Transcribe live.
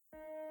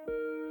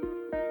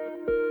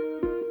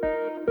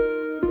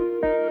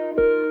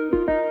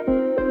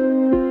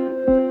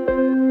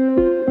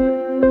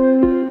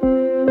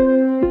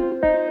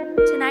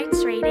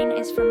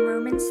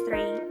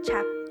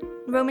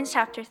Romans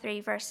chapter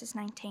 3, verses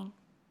 19.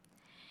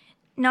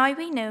 Now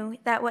we know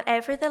that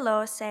whatever the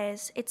law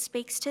says, it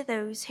speaks to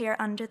those who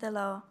are under the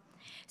law,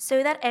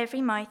 so that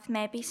every mouth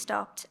may be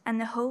stopped and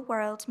the whole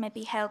world may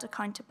be held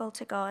accountable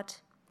to God.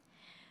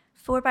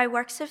 For by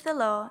works of the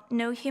law,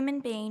 no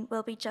human being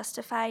will be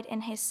justified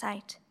in his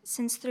sight,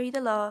 since through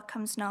the law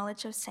comes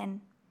knowledge of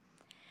sin.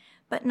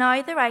 But now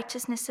the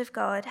righteousness of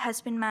God has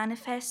been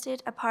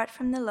manifested apart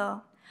from the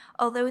law,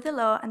 although the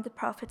law and the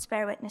prophets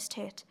bear witness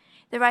to it,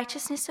 the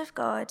righteousness of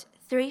God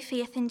through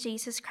faith in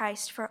Jesus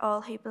Christ for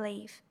all who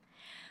believe.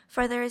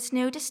 For there is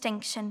no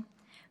distinction,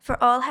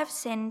 for all have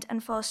sinned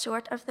and fall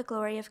short of the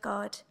glory of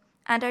God,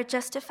 and are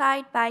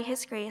justified by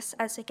his grace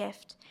as a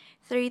gift,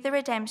 through the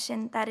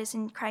redemption that is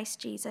in Christ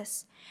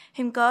Jesus,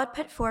 whom God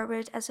put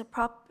forward as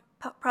a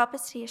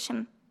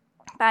propitiation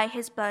by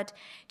his blood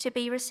to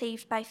be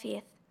received by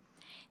faith.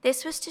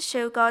 This was to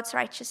show God's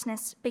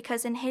righteousness,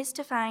 because in his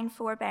divine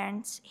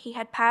forbearance he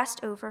had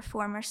passed over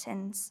former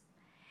sins.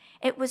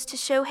 It was to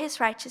show his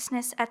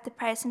righteousness at the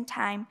present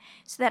time,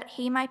 so that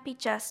he might be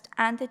just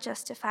and the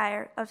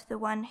justifier of the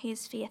one who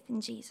has faith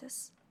in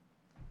Jesus.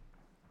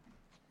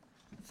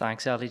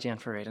 Thanks, Ellie Jane,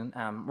 for reading.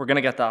 We're going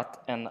to get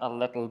that in a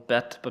little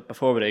bit, but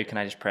before we do, can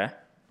I just pray?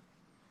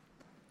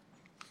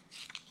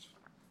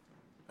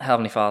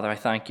 Heavenly Father, I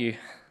thank you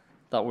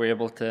that we're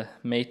able to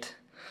meet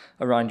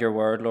around your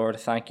word, Lord.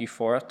 Thank you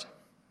for it.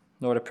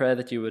 Lord, I pray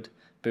that you would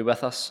be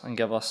with us and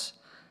give us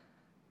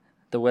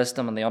the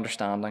wisdom and the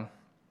understanding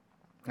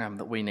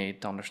that we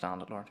need to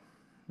understand it, Lord.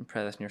 I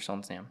pray this in your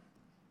Son's name.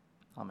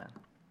 Amen.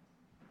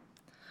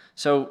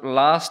 So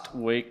last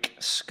week,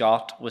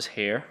 Scott was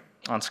here,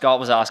 and Scott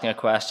was asking a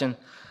question.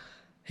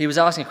 He was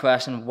asking a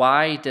question,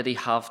 why did he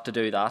have to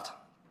do that?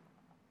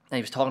 And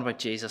he was talking about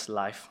Jesus'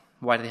 life.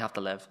 Why did he have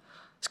to live?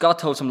 Scott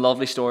told some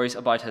lovely stories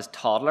about his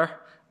toddler.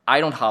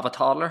 I don't have a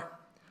toddler,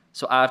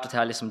 so I have to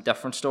tell you some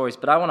different stories,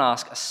 but I want to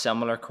ask a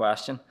similar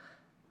question.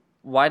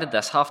 Why did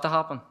this have to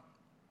happen?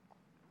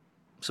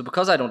 So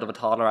because I don't have a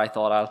toddler, I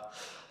thought I'll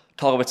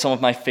talk about some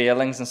of my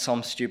failings and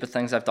some stupid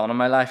things I've done in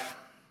my life.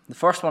 The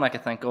first one I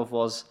could think of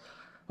was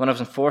when I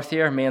was in fourth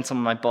year, me and some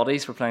of my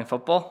buddies were playing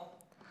football.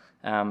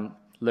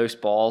 Loose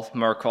ball,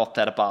 Murkoff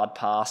had a bad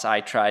pass.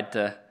 I tried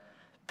to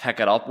pick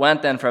it up,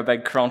 went in for a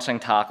big crunching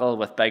tackle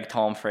with big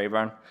Tom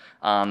Freeburn,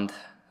 and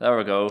there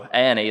we go,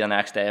 A&E the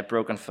next day, a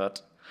broken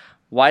foot.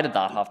 Why did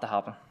that have to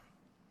happen?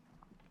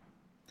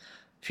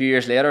 A few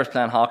years later, I was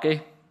playing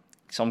hockey.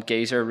 Some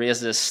geezer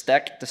raises his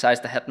stick,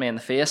 decides to hit me in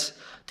the face.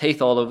 Teeth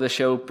all over the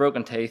show,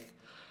 broken teeth.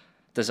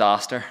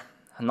 Disaster.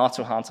 And not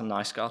so handsome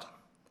now, Scott.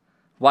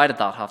 Why did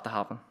that have to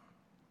happen?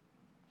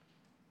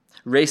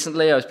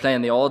 Recently, I was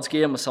playing the odds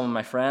game with some of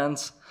my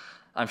friends.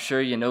 I'm sure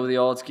you know the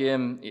odds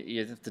game.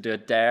 You have to do a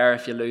dare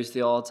if you lose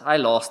the odds. I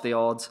lost the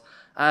odds.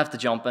 I have to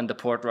jump into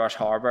Portrush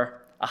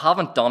Harbour. I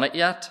haven't done it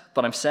yet,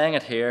 but I'm saying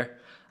it here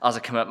as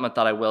a commitment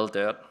that I will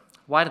do it.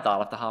 Why did that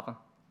have to happen?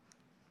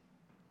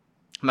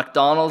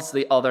 McDonald's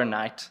the other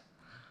night.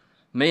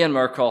 Me and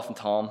Murkoff and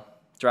Tom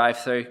drive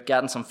through,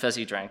 getting some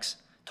fizzy drinks.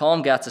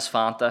 Tom gets his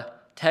Fanta,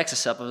 takes a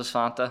sip of his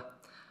Fanta.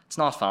 It's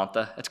not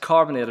Fanta, it's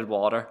carbonated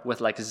water with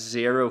like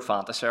zero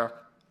Fanta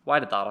syrup. Why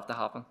did that have to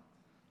happen?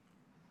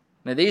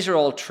 Now these are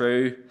all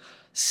true,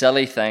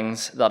 silly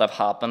things that have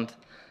happened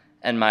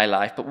in my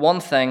life, but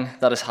one thing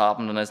that has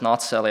happened and is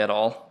not silly at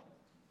all.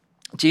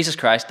 Jesus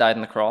Christ died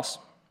on the cross.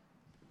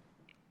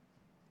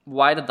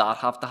 Why did that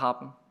have to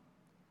happen?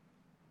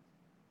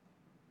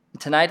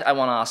 Tonight I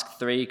want to ask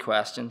 3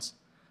 questions.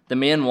 The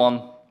main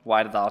one,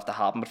 why did that have to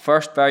happen? But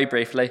first, very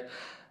briefly,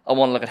 I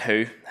want to look at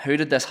who. Who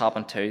did this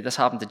happen to? This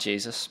happened to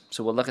Jesus.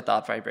 So we'll look at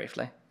that very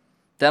briefly.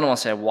 Then I want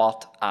to say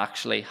what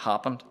actually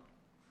happened.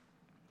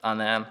 And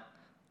then,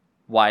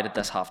 why did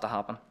this have to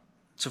happen?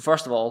 So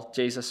first of all,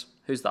 Jesus,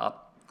 who's that?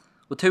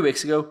 Well, 2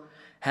 weeks ago,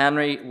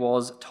 Henry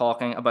was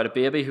talking about a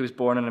baby who was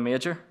born in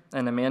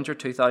a manger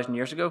 2,000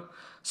 years ago,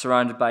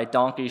 surrounded by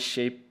donkeys,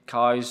 sheep,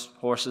 cows,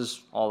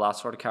 horses, all that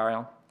sort of carry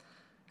on.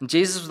 And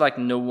Jesus was like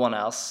no one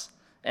else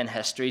in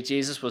history.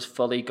 Jesus was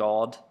fully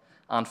God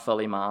and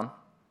fully man.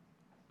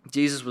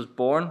 Jesus was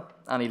born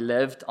and he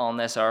lived on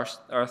this earth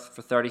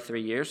for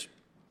 33 years.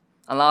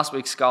 And last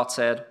week Scott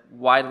said,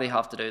 why did he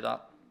have to do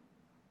that?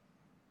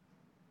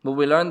 Well,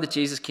 we learned that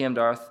Jesus came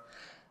to earth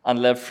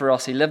and lived for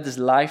us. He lived his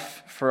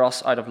life for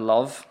us out of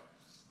love.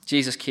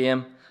 Jesus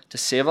came to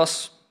save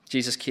us.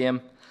 Jesus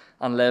came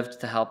and lived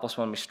to help us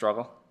when we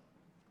struggle.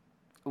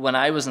 When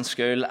I was in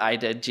school, I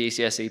did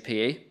GCSE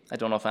PE. I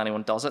don't know if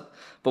anyone does it.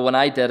 But when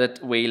I did it,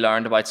 we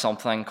learned about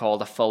something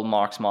called a full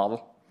marks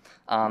model.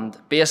 And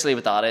basically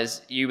what that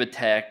is, you would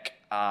take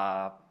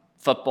a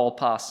football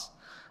pass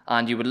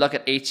and you would look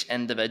at each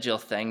individual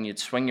thing. You'd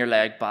swing your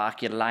leg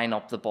back, you'd line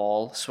up the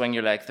ball, swing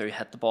your leg through,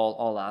 hit the ball,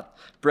 all that.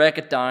 Break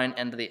it down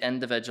into the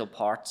individual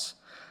parts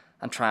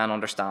and try and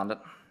understand it.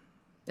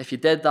 If you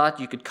did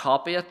that, you could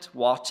copy it,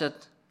 watch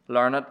it,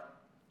 learn it,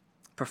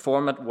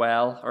 perform it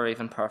well or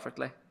even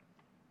perfectly.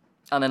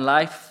 And in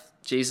life,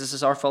 Jesus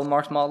is our full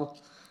marks model.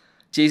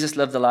 Jesus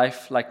lived a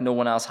life like no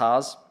one else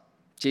has.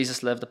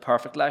 Jesus lived a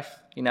perfect life.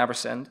 He never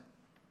sinned.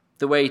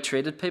 The way he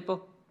treated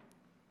people,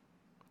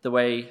 the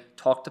way he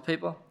talked to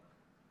people,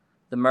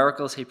 the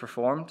miracles he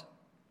performed.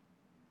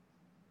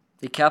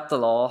 He kept the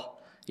law,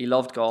 he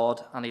loved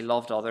God, and he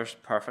loved others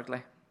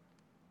perfectly.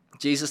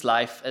 Jesus'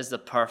 life is the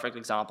perfect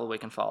example we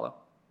can follow.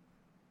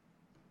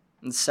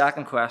 And the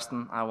second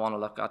question I want to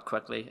look at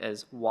quickly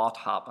is what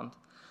happened?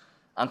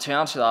 And to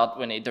answer that,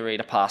 we need to read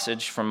a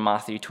passage from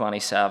Matthew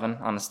 27.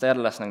 And instead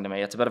of listening to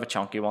me, it's a bit of a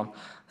chunky one.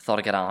 I thought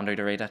I'd get Andrew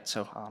to read it.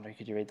 So, Andrew,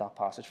 could you read that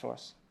passage for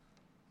us?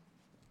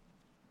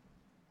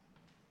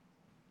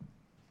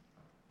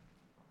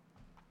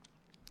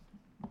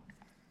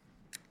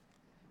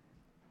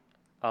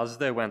 As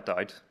they went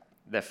out,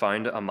 they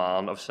found a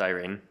man of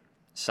Cyrene,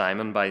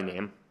 Simon by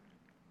name.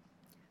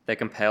 They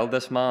compelled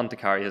this man to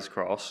carry his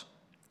cross.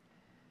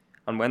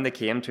 And when they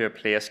came to a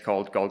place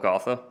called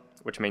Golgotha,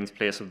 which means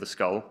place of the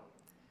skull,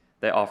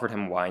 they offered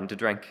him wine to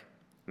drink,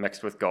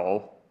 mixed with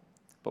gall.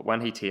 But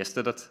when he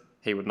tasted it,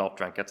 he would not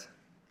drink it.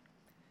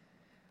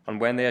 And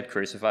when they had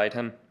crucified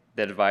him,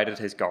 they divided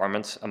his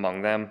garments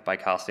among them by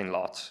casting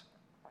lots.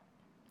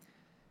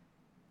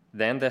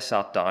 Then they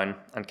sat down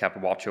and kept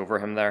watch over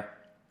him there,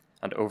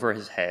 and over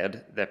his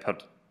head they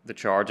put the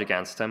charge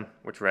against him,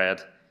 which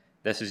read,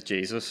 "This is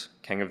Jesus,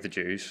 King of the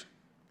Jews."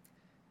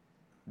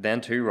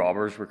 Then 2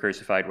 robbers were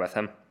crucified with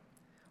him,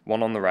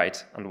 one on the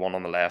right and one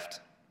on the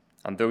left.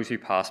 And those who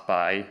passed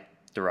by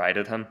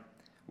derided him,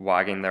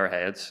 wagging their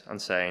heads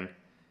and saying,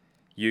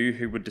 "You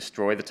who would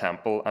destroy the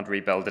temple and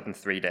rebuild it in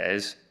 3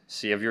 days,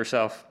 save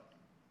yourself.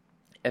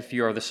 If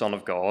you are the Son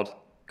of God,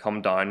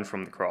 come down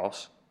from the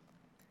cross."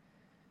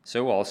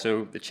 So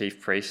also the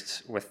chief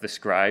priests with the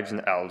scribes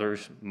and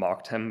elders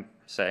mocked him,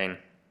 saying,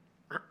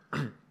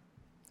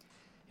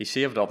 "He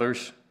saved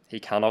others, he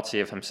cannot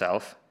save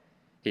himself.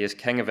 He is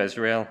King of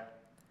Israel.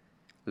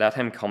 Let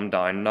him come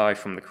down now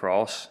from the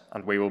cross,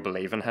 and we will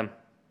believe in him.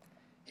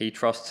 He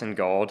trusts in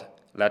God.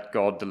 Let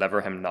God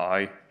deliver him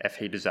now, if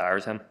he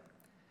desires him.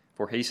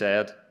 For he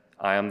said,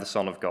 'I am the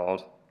Son of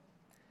God.'"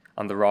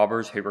 And the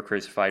robbers who were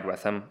crucified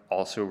with him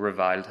also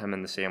reviled him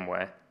in the same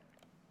way.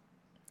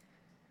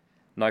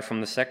 Now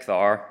from the 6th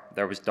hour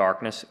there was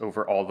darkness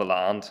over all the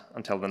land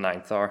until the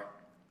 9th hour.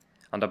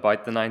 And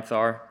about the 9th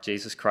hour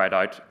Jesus cried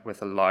out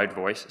with a loud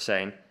voice,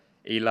 saying,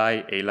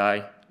 "Eli,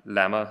 Eli,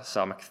 lema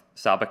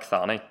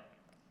sabachthani."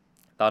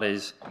 That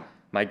is,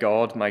 my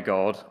God,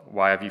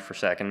 why have you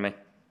forsaken me?"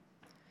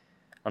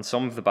 And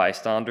some of the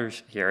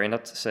bystanders, hearing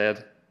it,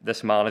 said,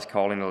 "This man is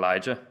calling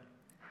Elijah."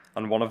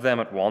 And one of them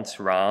at once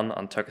ran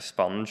and took a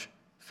sponge,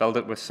 filled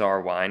it with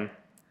sour wine,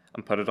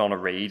 and put it on a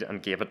reed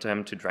and gave it to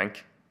him to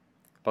drink.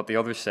 But the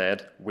others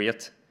said,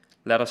 "Wait,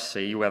 let us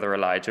see whether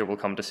Elijah will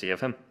come to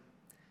save him."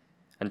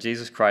 And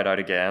Jesus cried out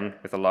again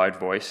with a loud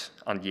voice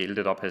and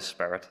yielded up his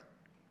spirit.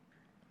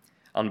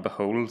 And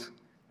behold,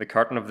 the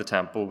curtain of the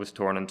temple was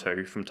torn in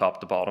two from top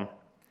to bottom,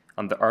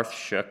 and the earth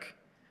shook,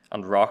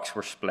 and rocks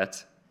were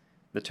split.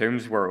 The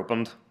tombs were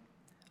opened,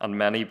 and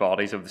many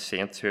bodies of the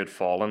saints who had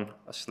fallen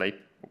asleep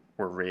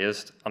were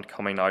raised, and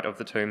coming out of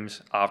the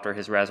tombs after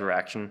his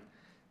resurrection,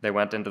 they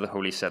went into the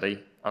holy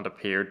city and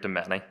appeared to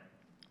many.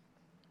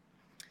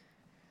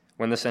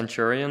 When the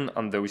centurion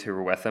and those who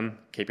were with him,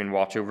 keeping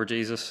watch over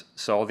Jesus,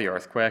 saw the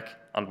earthquake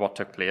and what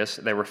took place,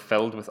 they were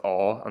filled with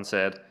awe and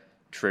said,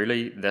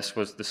 "Truly, this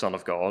was the Son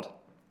of God."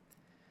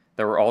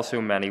 There were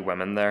also many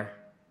women there,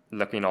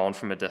 looking on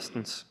from a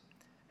distance,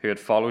 who had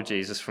followed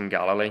Jesus from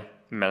Galilee,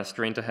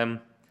 ministering to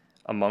him,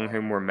 among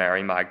whom were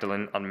Mary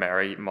Magdalene and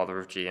Mary, mother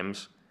of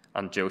James,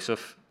 and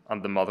Joseph,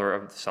 and the mother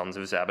of the sons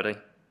of Zebedee.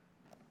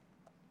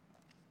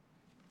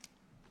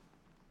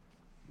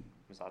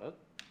 Was that it?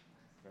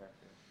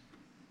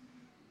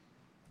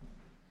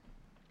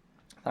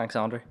 Thanks,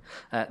 Andrew.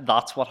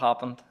 That's what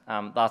happened.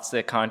 That's the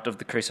account of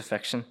the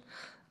crucifixion.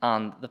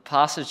 And the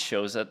passage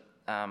shows it.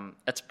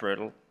 It's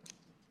brutal.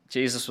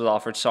 Jesus was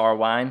offered sour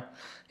wine.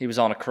 He was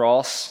on a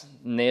cross,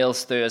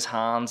 nails through his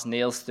hands,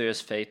 nails through his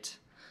feet,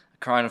 a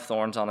crown of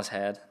thorns on his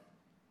head.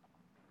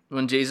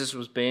 When Jesus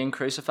was being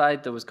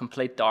crucified, there was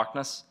complete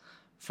darkness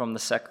from the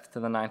 6th to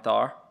the 9th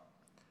hour.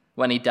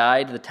 When he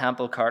died, the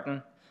temple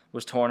curtain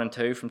was torn in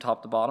two from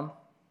top to bottom.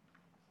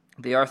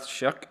 The earth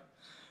shook,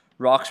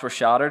 rocks were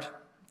shattered,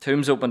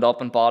 tombs opened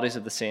up, and bodies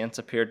of the saints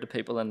appeared to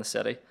people in the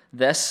city.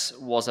 This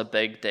was a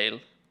big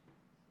deal.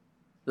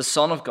 The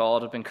Son of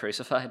God had been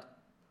crucified.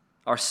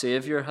 Our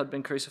Saviour had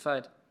been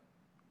crucified.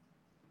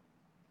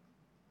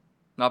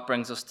 That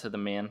brings us to the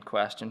main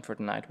question for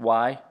tonight.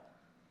 Why?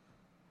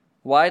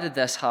 Why did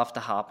this have to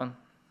happen?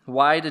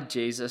 Why did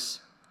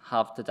Jesus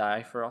have to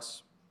die for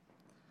us?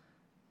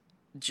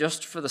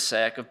 Just for the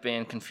sake of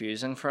being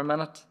confusing for a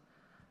minute,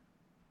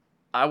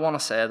 I want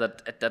to say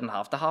that it didn't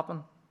have to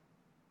happen.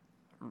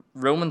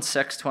 Romans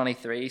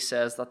 6:23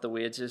 says that the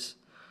wages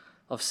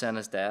of sin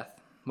is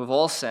death. We've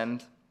all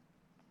sinned,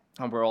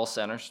 and we're all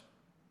sinners.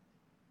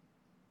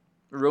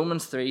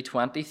 Romans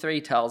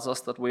 3:23 tells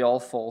us that we all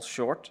fall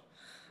short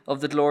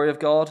of the glory of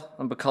God,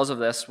 and because of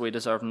this, we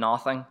deserve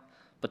nothing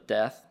but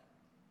death.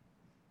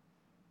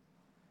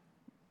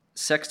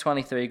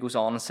 6:23 goes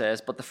on and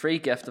says, "But the free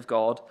gift of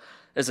God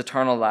is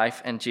eternal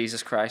life in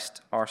Jesus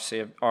Christ,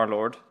 our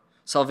Lord."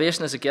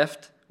 Salvation is a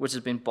gift which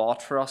has been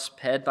bought for us,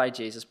 paid by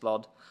Jesus'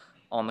 blood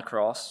on the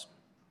cross.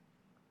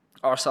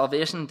 Our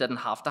salvation didn't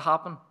have to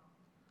happen,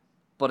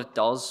 but it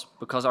does,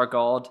 because our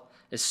God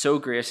is so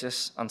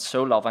gracious and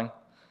so loving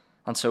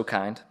and so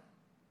kind.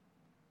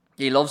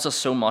 He loves us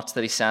so much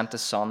that he sent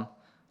his Son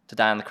to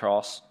die on the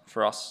cross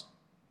for us.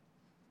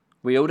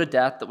 We owed a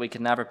debt that we could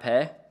never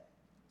pay,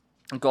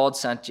 and God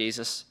sent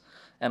Jesus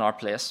in our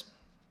place.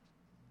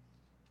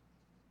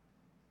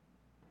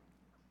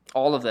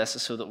 All of this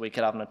is so that we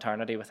could have an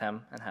eternity with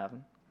him in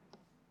heaven.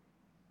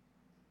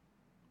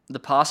 The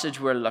passage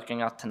we're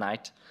looking at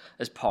tonight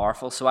is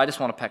powerful, so I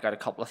just want to pick out a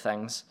couple of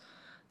things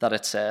that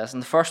it says.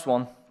 And the first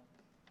one,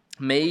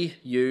 me,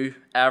 you,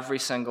 every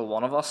single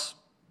one of us,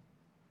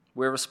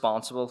 we're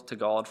responsible to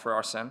God for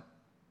our sin.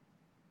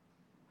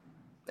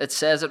 It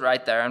says it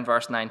right there in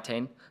verse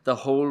 19. The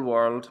whole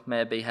world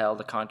may be held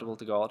accountable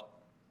to God.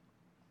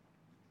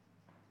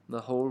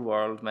 The whole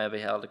world may be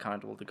held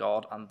accountable to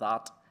God, and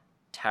that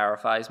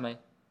terrifies me.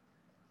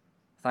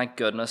 Thank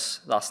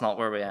goodness that's not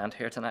where we end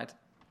here tonight.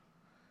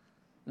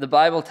 The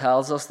Bible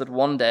tells us that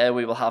one day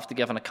we will have to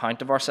give an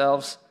account of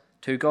ourselves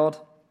to God.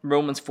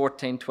 Romans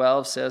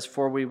 14:12 says,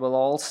 "For we will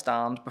all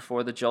stand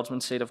before the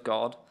judgment seat of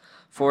God.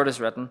 For it is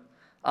written,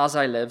 'As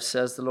I live,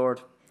 says the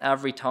Lord,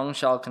 every tongue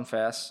shall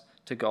confess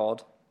to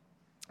God.'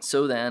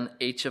 So then,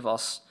 each of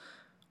us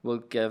will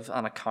give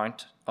an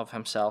account of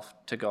himself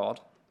to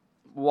God."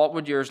 What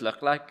would yours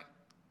look like?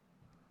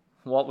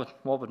 What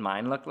would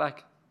mine look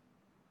like?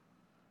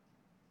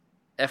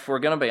 If we're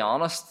going to be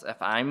honest, if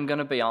I'm going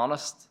to be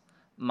honest,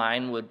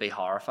 mine would be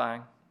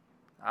horrifying.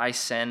 I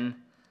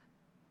sin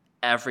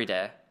every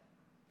day.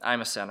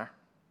 I'm a sinner.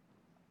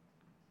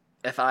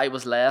 If I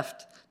was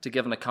left to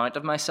give an account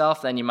of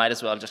myself, then you might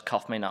as well just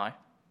cuff me now.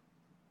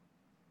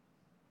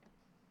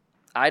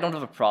 I don't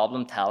have a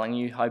problem telling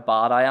you how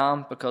bad I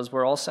am, because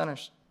we're all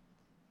sinners.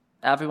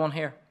 Everyone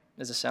here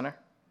is a sinner.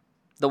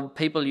 The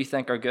people you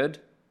think are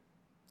good,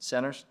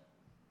 sinners.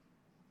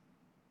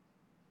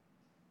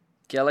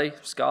 Gilly,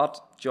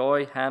 Scott,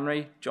 Joy,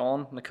 Henry,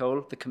 John,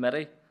 Nicole, the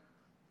committee,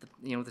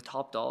 the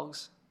top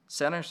dogs,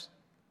 sinners.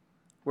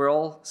 We're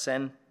all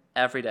sin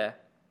every day.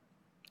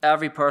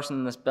 Every person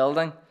in this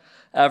building,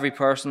 every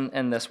person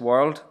in this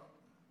world,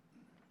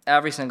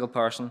 every single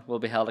person will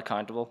be held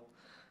accountable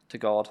to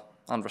God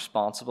and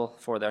responsible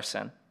for their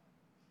sin.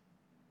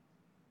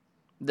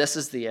 This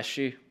is the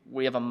issue.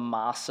 We have a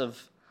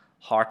massive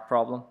heart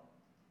problem.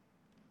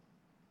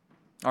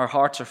 Our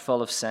hearts are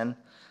full of sin.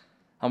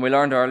 And we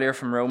learned earlier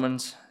from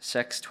Romans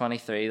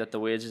 6:23 that the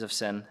wages of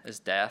sin is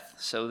death.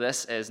 So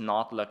this is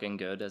not looking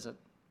good, is it?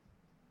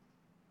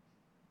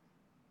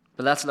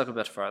 But let's look a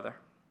bit further.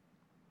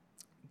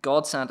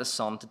 God sent his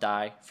Son to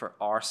die for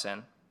our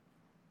sin.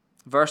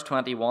 Verse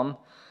 21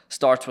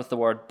 starts with the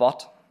word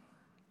 "but."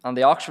 And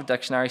the Oxford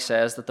Dictionary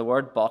says that the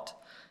word "but"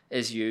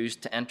 is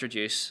used to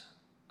introduce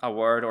a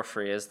word or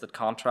phrase that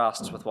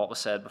contrasts with what was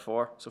said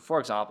before. So for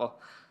example,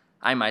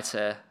 I might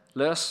say,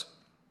 "Lewis,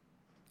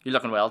 you're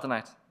looking well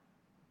tonight,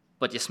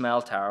 but you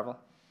smell terrible."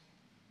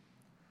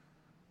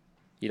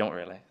 You don't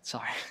really,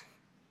 sorry.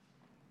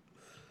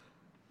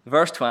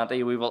 Verse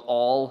 20, we will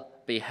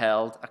all be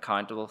held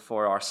accountable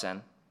for our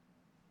sin.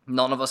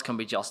 None of us can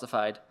be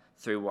justified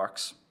through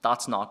works.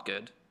 That's not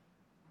good.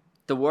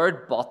 The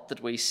word "but"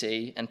 that we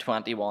see in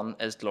 21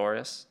 is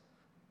glorious.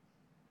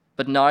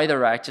 But now the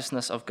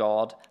righteousness of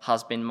God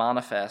has been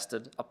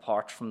manifested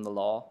apart from the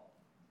law.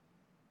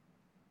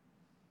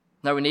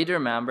 Now we need to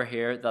remember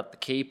here that the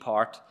key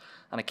part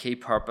and a key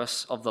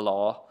purpose of the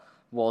law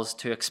was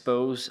to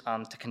expose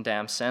and to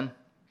condemn sin.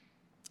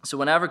 So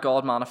whenever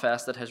God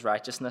manifested his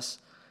righteousness,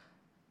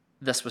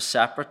 this was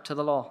separate to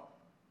the law.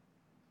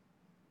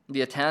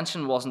 The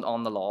attention wasn't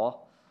on the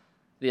law.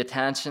 The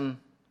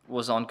attention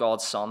was on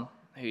God's Son,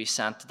 who he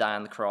sent to die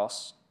on the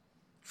cross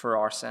for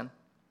our sin.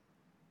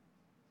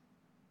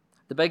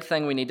 The big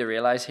thing we need to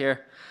realize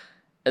here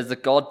is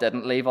that God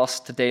didn't leave us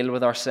to deal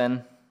with our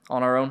sin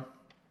on our own.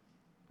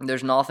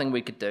 There's nothing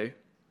we could do.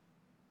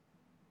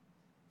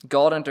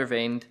 God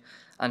intervened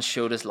and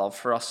showed his love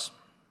for us.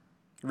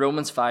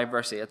 Romans 5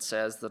 verse 8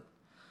 says that,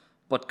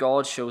 "But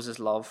God shows his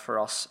love for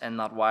us in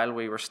that while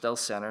we were still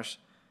sinners,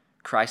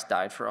 Christ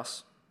died for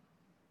us."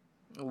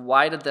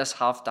 Why did this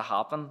have to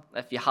happen?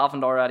 If you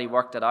haven't already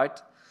worked it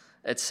out,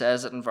 it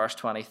says it in verse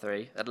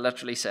 23. It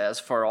literally says,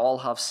 "For all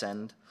have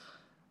sinned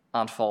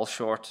and fall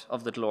short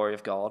of the glory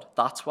of God."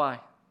 That's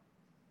why.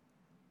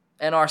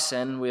 In our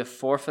sin, we have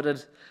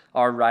forfeited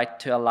our right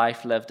to a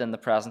life lived in the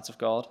presence of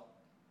God.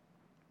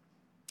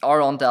 Our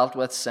undealt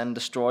with sin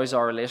destroys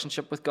our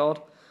relationship with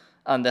God,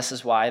 and this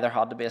is why there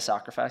had to be a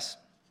sacrifice.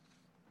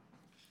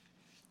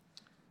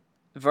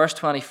 Verse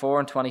 24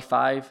 and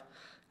 25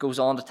 goes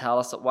on to tell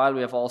us that while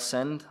we have all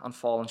sinned and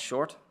fallen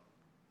short,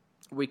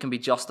 we can be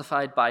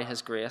justified by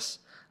his grace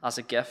as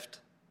a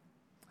gift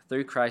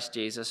through Christ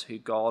Jesus, who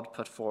God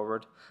put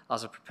forward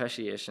as a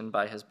propitiation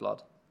by his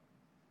blood.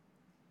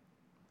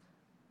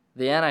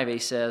 The NIV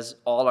says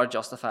all are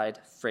justified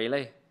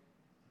freely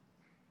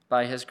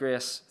by his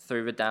grace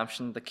through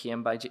redemption that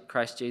came by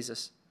Christ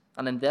Jesus.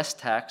 And in this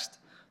text,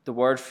 the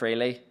word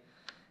 "freely"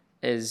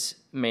 is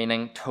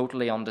meaning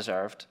totally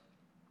undeserved,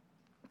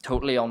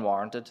 totally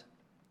unwarranted,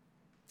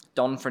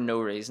 done for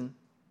no reason.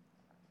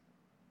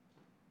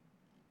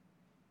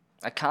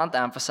 I can't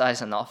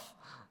emphasize enough.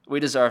 We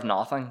deserve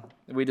nothing.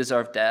 We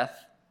deserve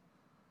death.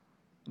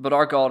 But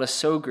our God is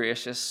so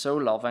gracious, so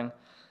loving,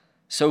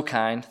 so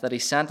kind that he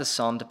sent his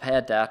Son to pay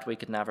a debt we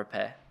could never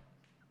pay,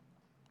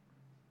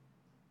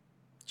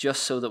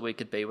 just so that we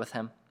could be with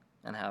him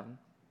in heaven.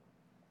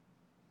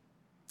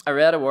 I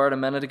read a word a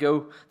minute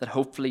ago that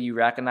hopefully you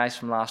recognize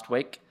from last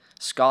week.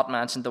 Scott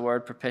mentioned the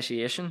word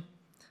propitiation.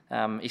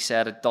 He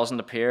said it doesn't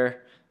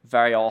appear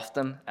very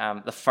often.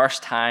 The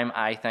first time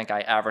I think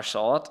I ever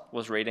saw it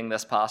was reading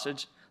this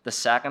passage. The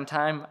second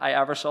time I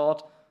ever saw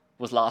it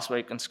was last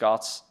week in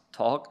Scott's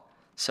talk.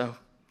 So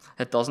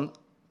it doesn't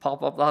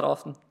pop up that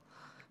often.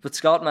 But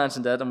Scott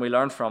mentioned it, and we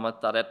learned from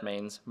it that it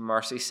means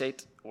mercy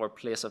seat or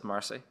place of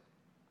mercy.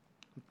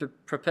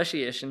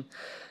 Propitiation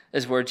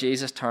is where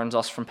Jesus turns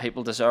us from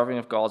people deserving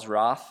of God's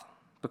wrath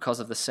because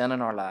of the sin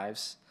in our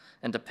lives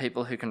into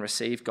people who can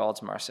receive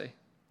God's mercy.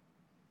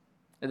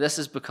 This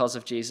is because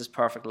of Jesus'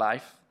 perfect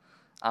life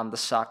and the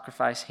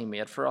sacrifice he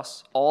made for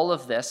us. All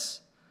of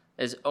this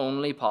is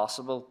only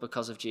possible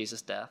because of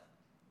Jesus' death.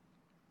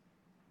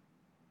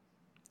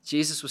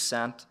 Jesus was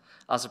sent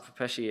as a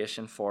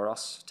propitiation for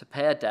us to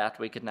pay a debt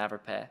we could never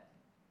pay.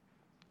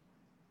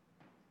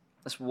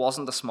 This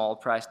wasn't a small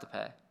price to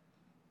pay.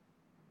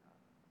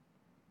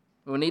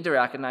 We need to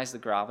recognize the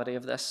gravity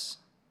of this.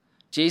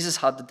 Jesus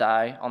had to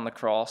die on the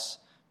cross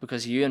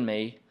because you and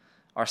me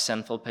are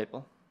sinful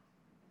people.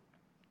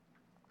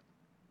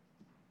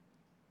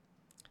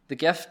 The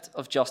gift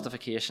of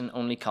justification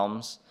only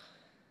comes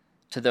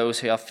to those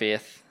who have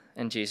faith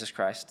in Jesus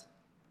Christ.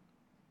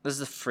 This is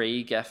the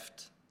free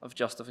gift of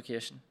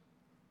justification.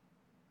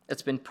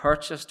 It's been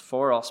purchased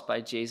for us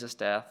by Jesus'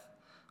 death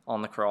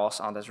on the cross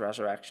and his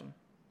resurrection.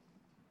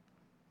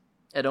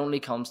 It only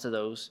comes to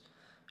those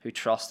who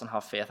trust and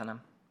have faith in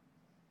him.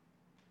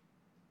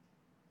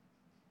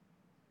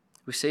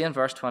 We see in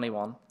verse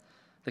 21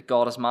 that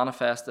God has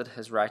manifested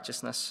his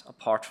righteousness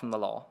apart from the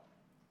law.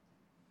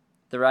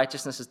 The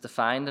righteousness is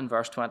defined in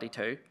verse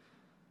 22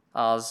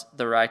 as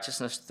the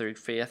righteousness through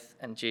faith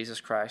in Jesus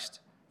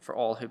Christ for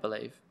all who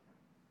believe.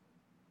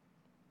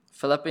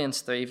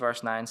 Philippians 3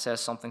 verse 9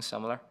 says something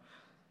similar.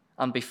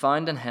 And be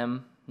found in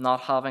him,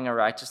 not having a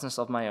righteousness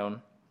of my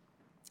own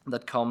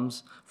that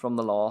comes from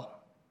the law,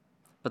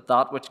 but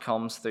that which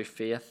comes through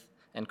faith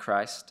in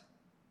Christ,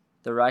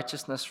 the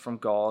righteousness from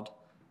God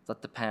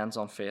that depends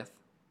on faith.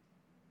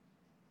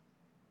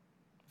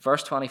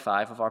 Verse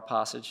 25 of our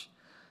passage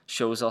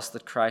shows us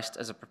that Christ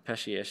is a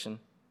propitiation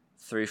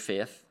through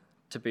faith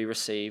to be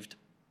received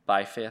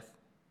by faith.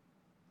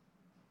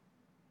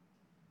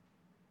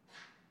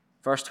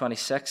 Verse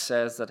 26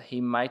 says that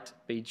he might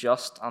be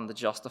just and the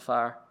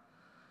justifier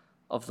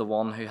of the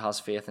one who has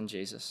faith in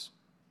Jesus.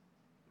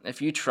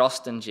 If you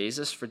trust in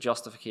Jesus for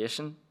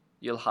justification,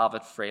 you'll have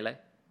it freely.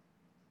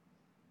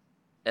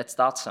 It's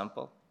that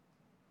simple.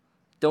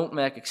 Don't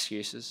make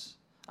excuses.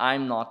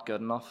 I'm not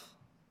good enough.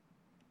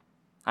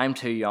 I'm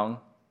too young.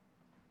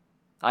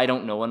 I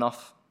don't know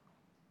enough.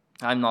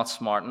 I'm not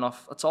smart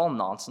enough. It's all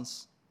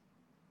nonsense.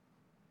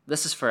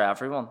 This is for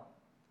everyone.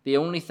 The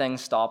only thing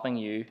stopping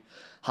you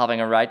having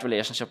a right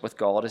relationship with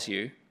God is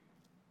you.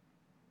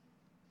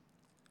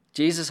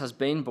 Jesus has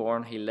been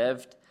born, he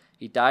lived,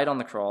 he died on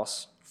the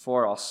cross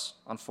for us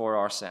and for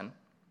our sin.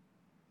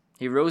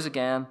 He rose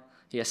again,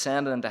 he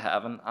ascended into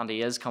heaven, and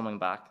he is coming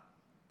back.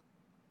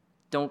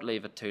 Don't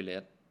leave it too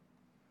late.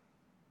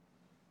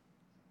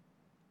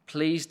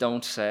 Please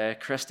don't say,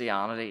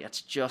 Christianity,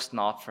 it's just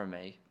not for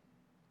me.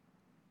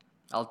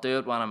 I'll do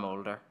it when I'm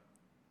older.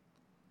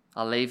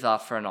 I'll leave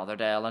that for another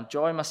day. I'll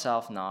enjoy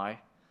myself now, and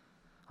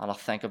I'll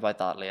think about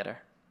that later.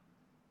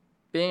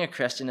 Being a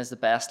Christian is the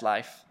best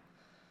life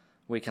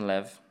we can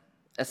live.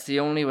 It's the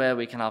only way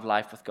we can have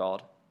life with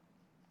God.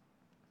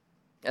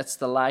 It's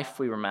the life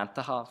we were meant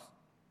to have.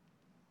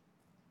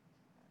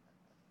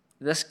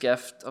 This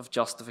gift of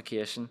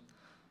justification,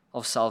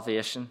 of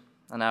salvation,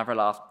 and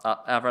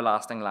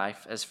everlasting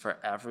life is for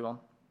everyone.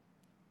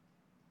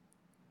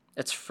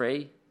 It's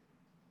free.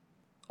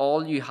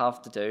 All you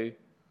have to do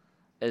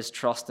is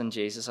trust in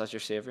Jesus as your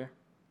Savior.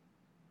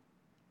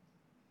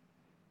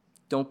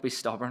 Don't be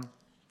stubborn.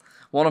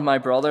 One of my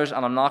brothers,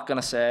 and I'm not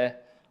going to say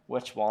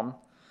which one,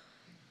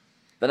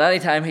 but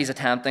anytime he's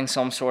attempting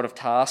some sort of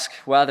task,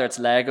 whether it's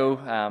Lego,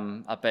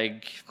 a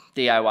big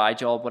DIY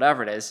job,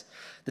 whatever it is,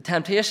 the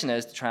temptation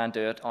is to try and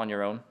do it on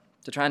your own,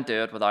 to try and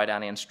do it without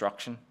any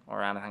instruction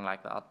or anything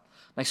like that.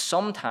 Now,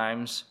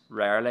 sometimes,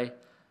 rarely,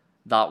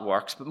 that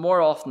works, but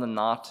more often than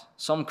not,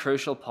 some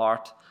crucial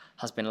part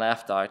has been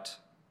left out.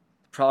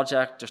 The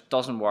project just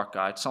doesn't work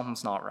out,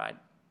 something's not right.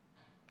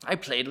 I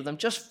plead with them,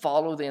 just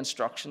follow the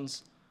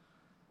instructions.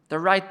 They're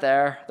right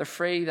there, they're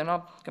free, they're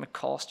not going to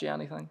cost you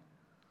anything.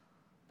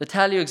 They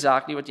tell you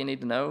exactly what you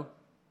need to know.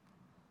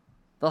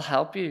 They'll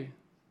help you.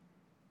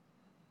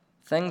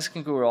 Things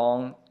can go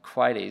wrong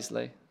quite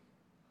easily.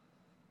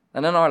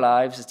 And in our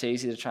lives, it's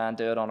easy to try and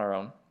do it on our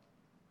own.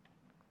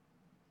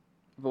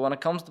 But when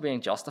it comes to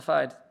being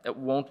justified, it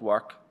won't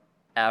work,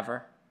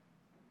 ever.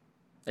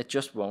 It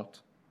just won't.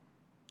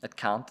 It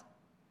can't.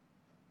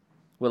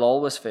 We'll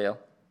always fail.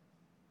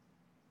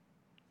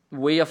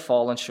 We have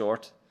fallen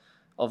short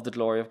of the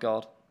glory of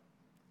God.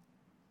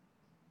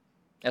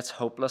 It's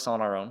hopeless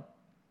on our own.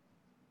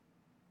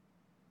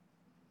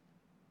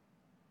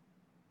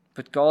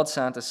 But God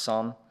sent his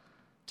Son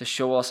to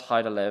show us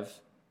how to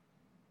live.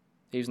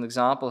 He's an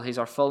example. He's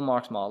our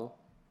full-marked model.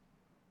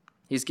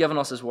 He's given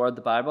us his word,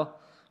 the Bible,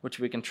 which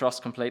we can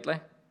trust completely.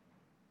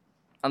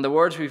 And the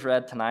words we've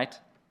read tonight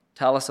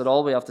tell us that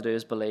all we have to do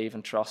is believe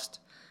and trust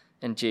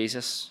in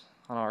Jesus,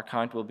 and our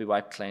account will be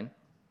wiped clean.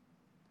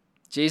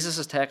 Jesus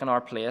has taken our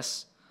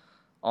place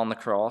on the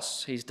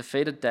cross. He's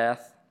defeated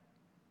death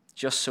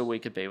just so we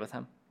could be with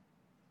him.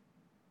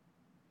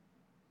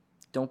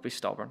 Don't be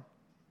stubborn.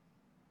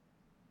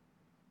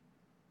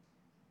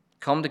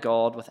 Come to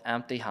God with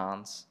empty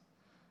hands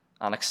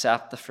and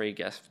accept the free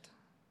gift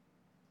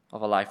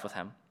of a life with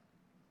him.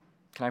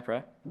 Can I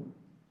pray?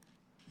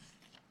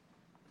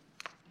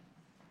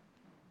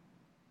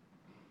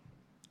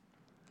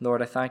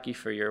 Lord, I thank you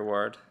for your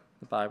word,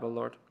 the Bible,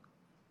 Lord.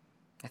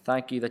 I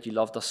thank you that you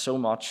loved us so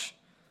much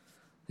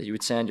that you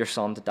would send your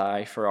Son to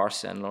die for our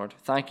sin, Lord.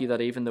 Thank you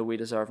that even though we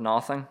deserve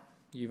nothing,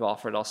 you've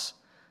offered us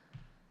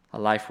a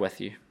life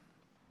with you.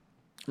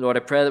 Lord,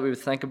 I pray that we would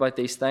think about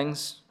these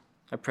things.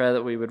 I pray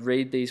that we would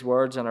read these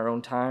words in our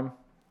own time.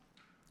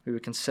 We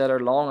would consider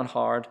long and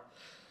hard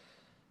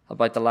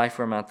about the life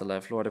we're meant to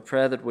live. Lord, I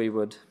pray that we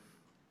would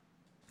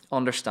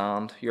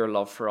understand your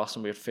love for us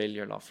and we would feel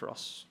your love for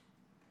us.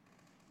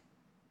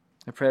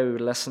 I pray we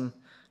would listen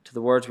to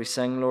the words we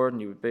sing, Lord,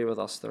 and you would be with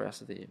us the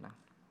rest of the evening.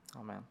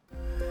 Amen.